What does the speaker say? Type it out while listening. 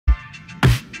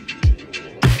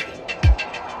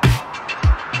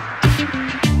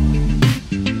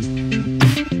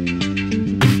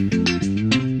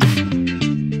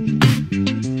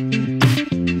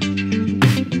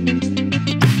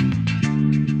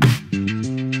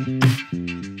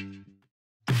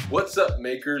What's up,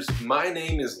 makers? My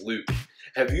name is Luke.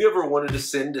 Have you ever wanted to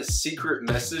send a secret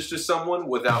message to someone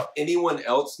without anyone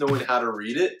else knowing how to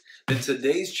read it? Then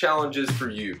today's challenge is for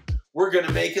you. We're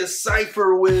gonna make a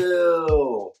cipher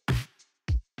wheel!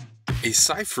 A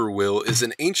cipher wheel is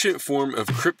an ancient form of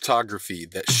cryptography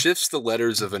that shifts the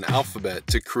letters of an alphabet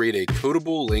to create a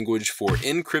codable language for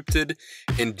encrypted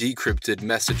and decrypted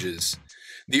messages.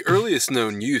 The earliest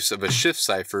known use of a shift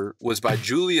cipher was by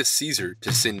Julius Caesar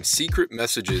to send secret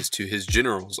messages to his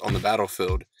generals on the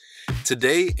battlefield.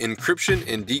 Today, encryption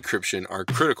and decryption are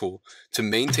critical to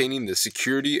maintaining the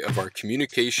security of our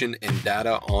communication and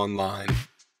data online.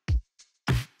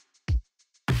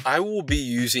 I will be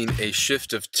using a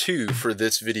shift of 2 for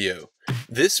this video.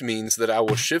 This means that I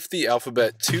will shift the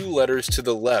alphabet 2 letters to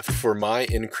the left for my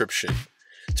encryption.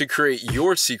 To create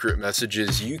your secret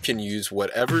messages, you can use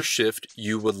whatever shift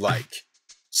you would like.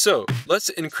 So, let's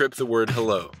encrypt the word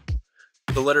hello.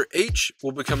 The letter H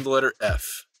will become the letter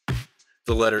F.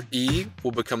 The letter E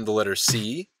will become the letter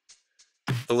C.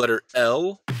 The letter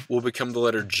L will become the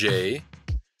letter J.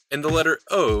 And the letter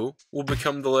O will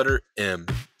become the letter M.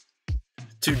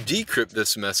 To decrypt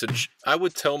this message, I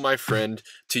would tell my friend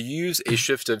to use a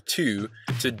shift of 2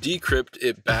 to decrypt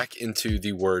it back into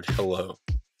the word hello.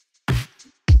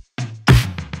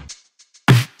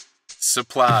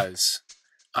 Supplies.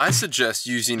 I suggest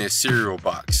using a cereal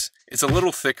box. It's a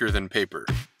little thicker than paper.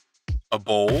 A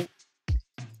bowl,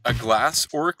 a glass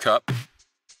or a cup,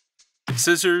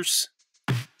 scissors,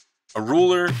 a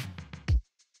ruler,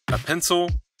 a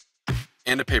pencil,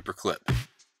 and a paper clip.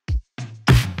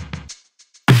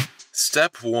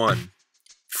 Step 1.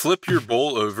 Flip your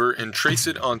bowl over and trace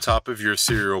it on top of your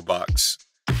cereal box.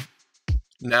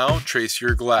 Now trace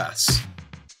your glass.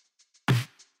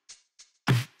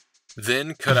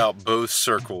 Then cut out both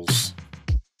circles.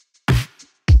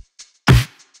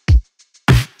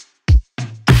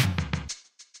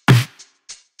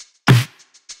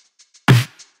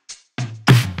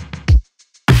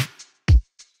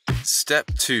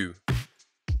 Step 2.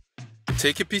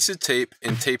 Take a piece of tape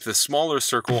and tape the smaller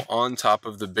circle on top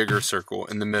of the bigger circle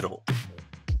in the middle.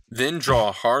 Then draw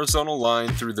a horizontal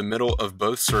line through the middle of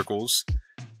both circles,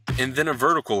 and then a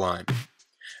vertical line.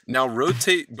 Now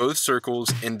rotate both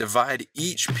circles and divide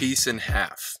each piece in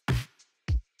half.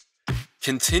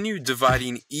 Continue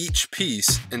dividing each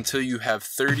piece until you have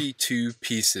 32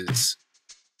 pieces.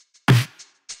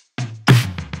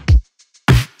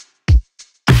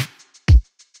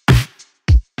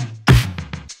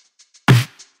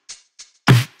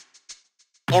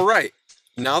 Alright,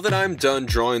 now that I'm done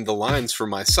drawing the lines for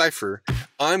my cipher,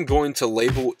 I'm going to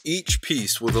label each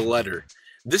piece with a letter.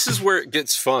 This is where it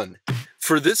gets fun.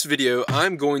 For this video,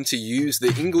 I'm going to use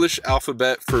the English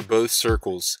alphabet for both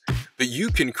circles, but you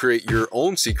can create your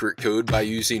own secret code by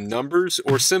using numbers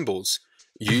or symbols.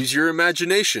 Use your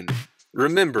imagination.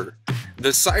 Remember,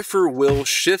 the cipher wheel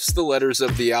shifts the letters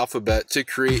of the alphabet to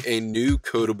create a new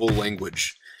codable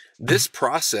language. This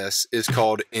process is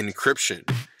called encryption.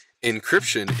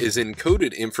 Encryption is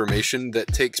encoded information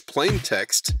that takes plain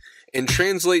text and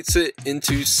translates it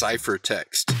into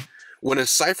ciphertext. When a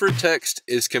ciphertext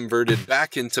is converted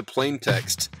back into plain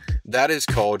text, that is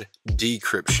called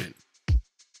decryption.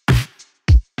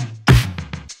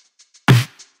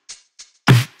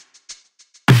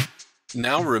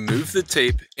 Now remove the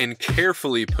tape and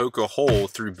carefully poke a hole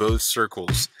through both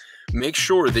circles. Make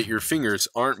sure that your fingers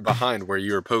aren't behind where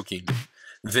you are poking.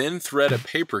 Then thread a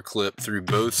paper clip through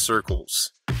both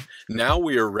circles. Now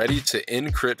we are ready to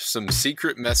encrypt some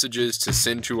secret messages to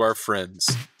send to our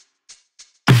friends.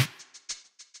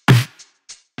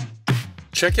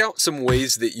 Check out some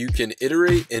ways that you can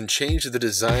iterate and change the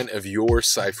design of your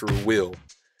cipher wheel.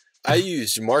 I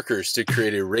used markers to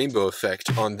create a rainbow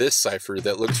effect on this cipher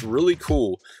that looks really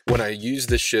cool when I use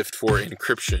the shift for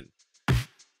encryption.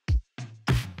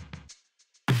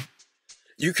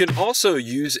 You can also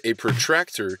use a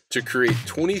protractor to create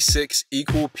 26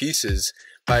 equal pieces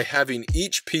by having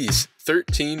each piece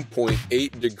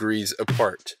 13.8 degrees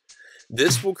apart.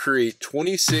 This will create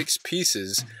 26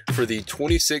 pieces for the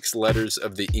 26 letters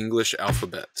of the English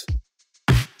alphabet.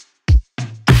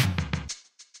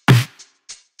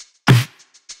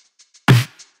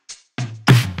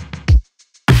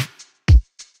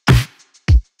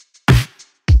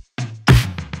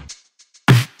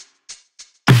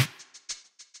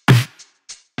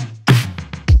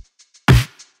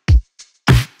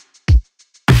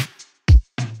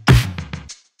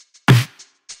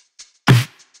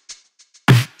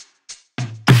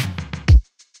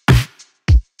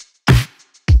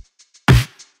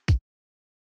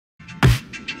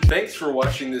 Thanks for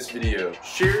watching this video.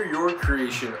 Share your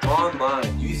creation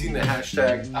online using the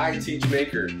hashtag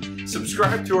 #ITeachMaker.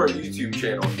 Subscribe to our YouTube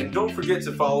channel and don't forget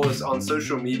to follow us on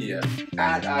social media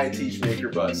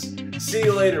 @ITeachMakerBus. See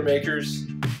you later, makers.